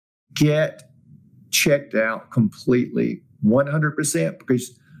get checked out completely, 100%,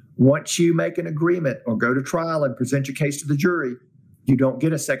 because once you make an agreement or go to trial and present your case to the jury, you don't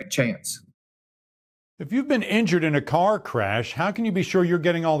get a second chance. If you've been injured in a car crash, how can you be sure you're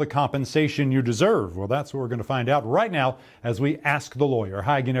getting all the compensation you deserve? Well, that's what we're going to find out right now as we Ask the Lawyer.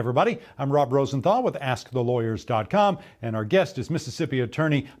 Hi again, everybody. I'm Rob Rosenthal with AskTheLawyers.com, and our guest is Mississippi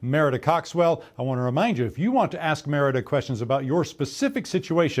attorney Merrida Coxwell. I want to remind you, if you want to ask Merrida questions about your specific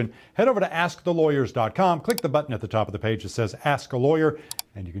situation, head over to AskTheLawyers.com. Click the button at the top of the page that says Ask a Lawyer,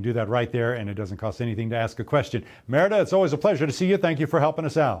 and you can do that right there, and it doesn't cost anything to ask a question. Merrida, it's always a pleasure to see you. Thank you for helping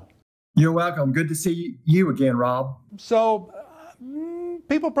us out. You're welcome. Good to see you again, Rob. So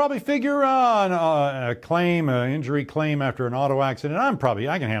people probably figure on a claim, an injury claim after an auto accident. I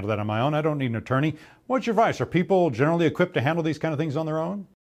can handle that on my own. I don't need an attorney. What's your advice? Are people generally equipped to handle these kind of things on their own?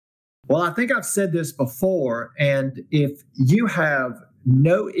 Well, I think I've said this before, and if you have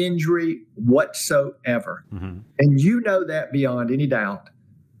no injury whatsoever, and you know that beyond any doubt,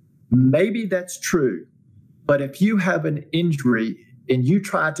 maybe that's true. But if you have an injury and you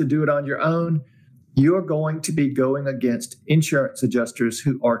try to do it on your own, you're going to be going against insurance adjusters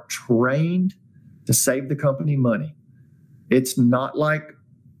who are trained to save the company money. It's not like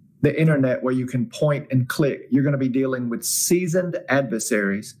the internet where you can point and click. You're going to be dealing with seasoned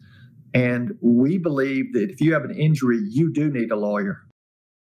adversaries. And we believe that if you have an injury, you do need a lawyer.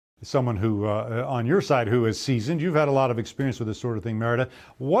 Someone who, on your side, who is seasoned, you've had a lot of experience with this sort of thing, Merrida.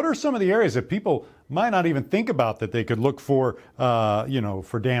 What are some of the areas that people might not even think about that they could look for,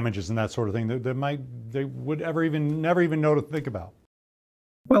 for damages and that sort of thing they would never even know to think about?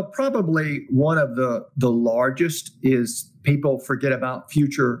 Well, probably one of the largest is people forget about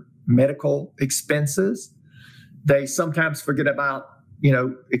future medical expenses. They sometimes forget about,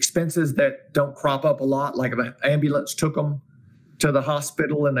 expenses that don't crop up a lot, like if an ambulance took them to the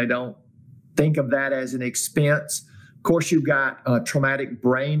hospital and they don't think of that as an expense. Of course, you've got a traumatic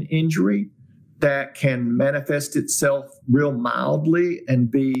brain injury that can manifest itself real mildly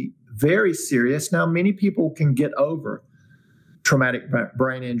and be very serious. Now, many people can get over traumatic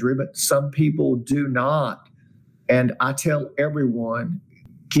brain injury, but some people do not. And I tell everyone,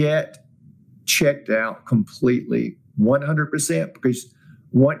 get checked out completely, 100%, because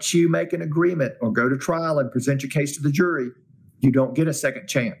once you make an agreement or go to trial and present your case to the jury, you don't get a second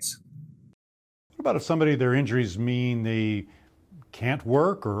chance. What about if their injuries mean they can't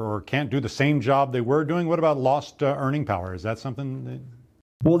work or can't do the same job they were doing? What about lost earning power? Is that something?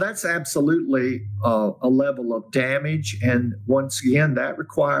 Well, that's absolutely a level of damage. And once again, that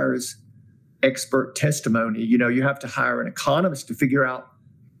requires expert testimony. You have to hire an economist to figure out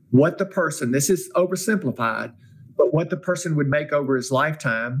what the person, this is oversimplified, but what the person would make over his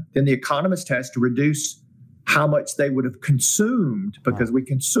lifetime. Then the economist has to reduce how much they would have consumed, because we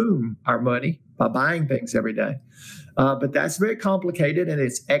consume our money by buying things every day. But that's very complicated, and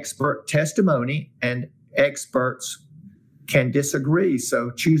it's expert testimony, and experts can disagree. So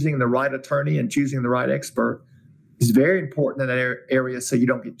choosing the right attorney and choosing the right expert is very important in that area so you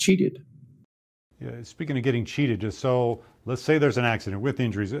don't get cheated. Yeah, speaking of getting cheated, so let's say there's an accident with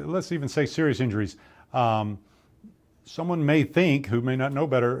injuries. Let's even say serious injuries. Someone may think, who may not know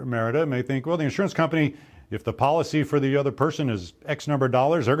better, Merrida, may think, well, the insurance company, if the policy for the other person is X number of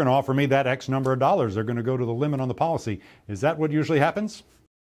dollars, they're going to offer me that X number of dollars. They're going to go to the limit on the policy. Is that what usually happens?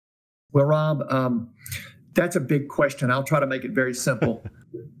 Well, Rob, that's a big question. I'll try to make it very simple.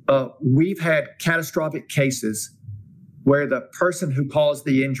 We've had catastrophic cases where the person who caused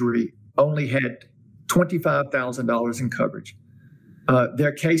the injury only had $25,000 in coverage. There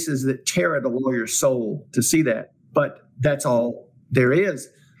are cases that tear at a lawyer's soul to see that, but that's all there is.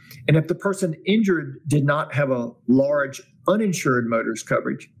 And if the person injured did not have a large uninsured motorist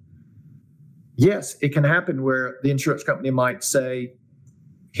coverage, yes, it can happen where the insurance company might say,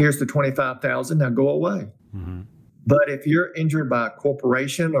 here's the $25,000, now go away. But if you're injured by a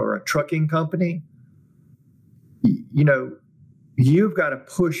corporation or a trucking company, you've got to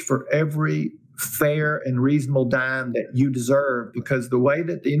push for every fair and reasonable dime that you deserve, because the way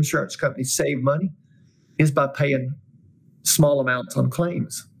that the insurance companies save money is by paying small amounts on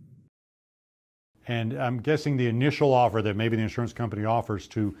claims. And I'm guessing the initial offer that maybe the insurance company offers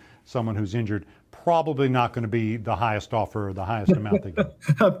to someone who's injured, probably not going to be the highest offer or the highest amount they get.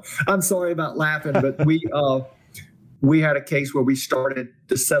 I'm sorry about laughing, but we had a case where we started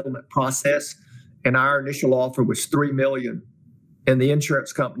the settlement process, and our initial offer was $3 million, and the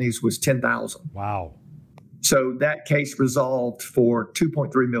insurance company's was $10,000. Wow! So that case resolved for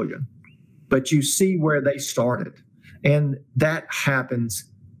 $2.3 million. But you see where they started, and that happens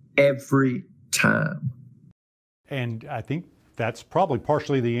every time. And I think that's probably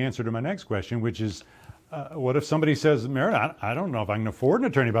partially the answer to my next question, which is, what if somebody says, Merrida, I don't know if I can afford an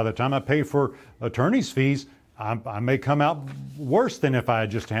attorney by the time I pay for attorney's fees. I may come out worse than if I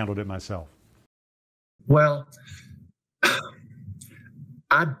had just handled it myself. Well,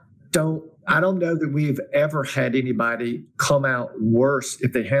 I don't know that we've ever had anybody come out worse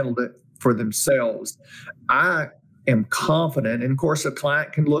if they handled it for themselves. I am confident, and of course a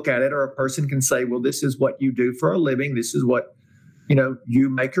client can look at it, or a person can say, well, this is what you do for a living. This is what, you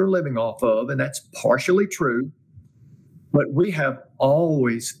make your living off of, and that's partially true. But we have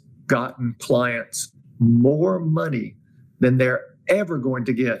always gotten clients more money than they're ever going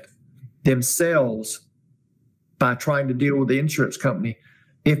to get themselves by trying to deal with the insurance company.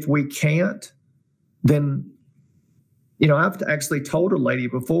 If we can't, then, I've actually told a lady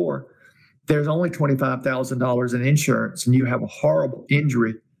before, there's only $25,000 in insurance and you have a horrible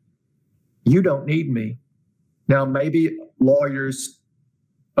injury, you don't need me. Now, maybe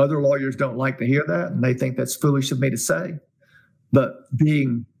other lawyers don't like to hear that, and they think that's foolish of me to say. But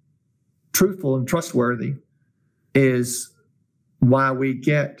being truthful and trustworthy is why we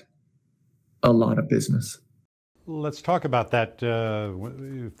get a lot of business. Let's talk about that.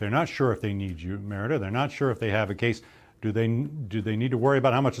 If they're not sure if they need you, Merrida, they're not sure if they have a case, do they need to worry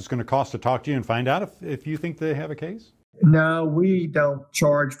about how much it's going to cost to talk to you and find out if you think they have a case? No, we don't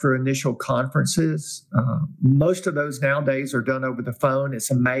charge for initial conferences. Most of those nowadays are done over the phone. It's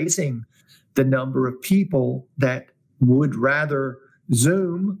amazing the number of people that would rather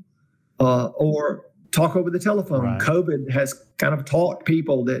Zoom or talk over the telephone. Right. COVID has kind of taught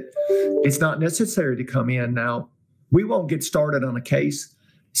people that it's not necessary to come in. Now, we won't get started on a case,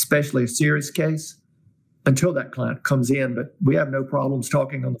 especially a serious case, until that client comes in, but we have no problems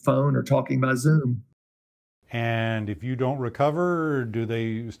talking on the phone or talking by Zoom. And if you don't recover, do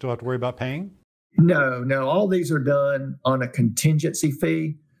they still have to worry about paying? No. All these are done on a contingency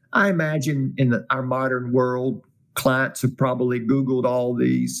fee. I imagine in our modern world, clients have probably Googled all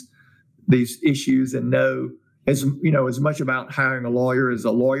these issues and know as much about hiring a lawyer as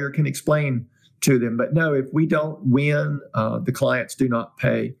a lawyer can explain to them. But no, if we don't win, the clients do not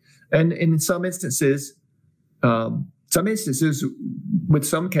pay. And in some instances, with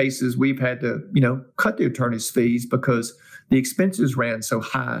some cases, we've had to, cut the attorney's fees because the expenses ran so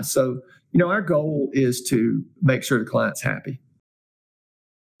high. So, our goal is to make sure the client's happy.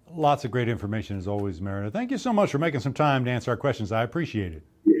 Lots of great information as always, Merrida. Thank you so much for making some time to answer our questions. I appreciate it.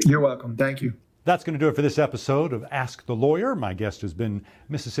 You're welcome. Thank you. That's going to do it for this episode of Ask the Lawyer. My guest has been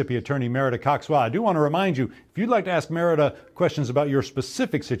Mississippi attorney Merrida Coxwell. I do want to remind you, if you'd like to ask Merrida questions about your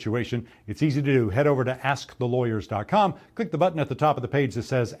specific situation, it's easy to do. Head over to AskTheLawyers.com. Click the button at the top of the page that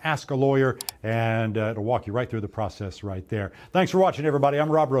says Ask a Lawyer, and it'll walk you right through the process right there. Thanks for watching, everybody. I'm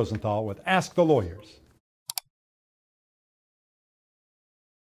Rob Rosenthal with Ask the Lawyers.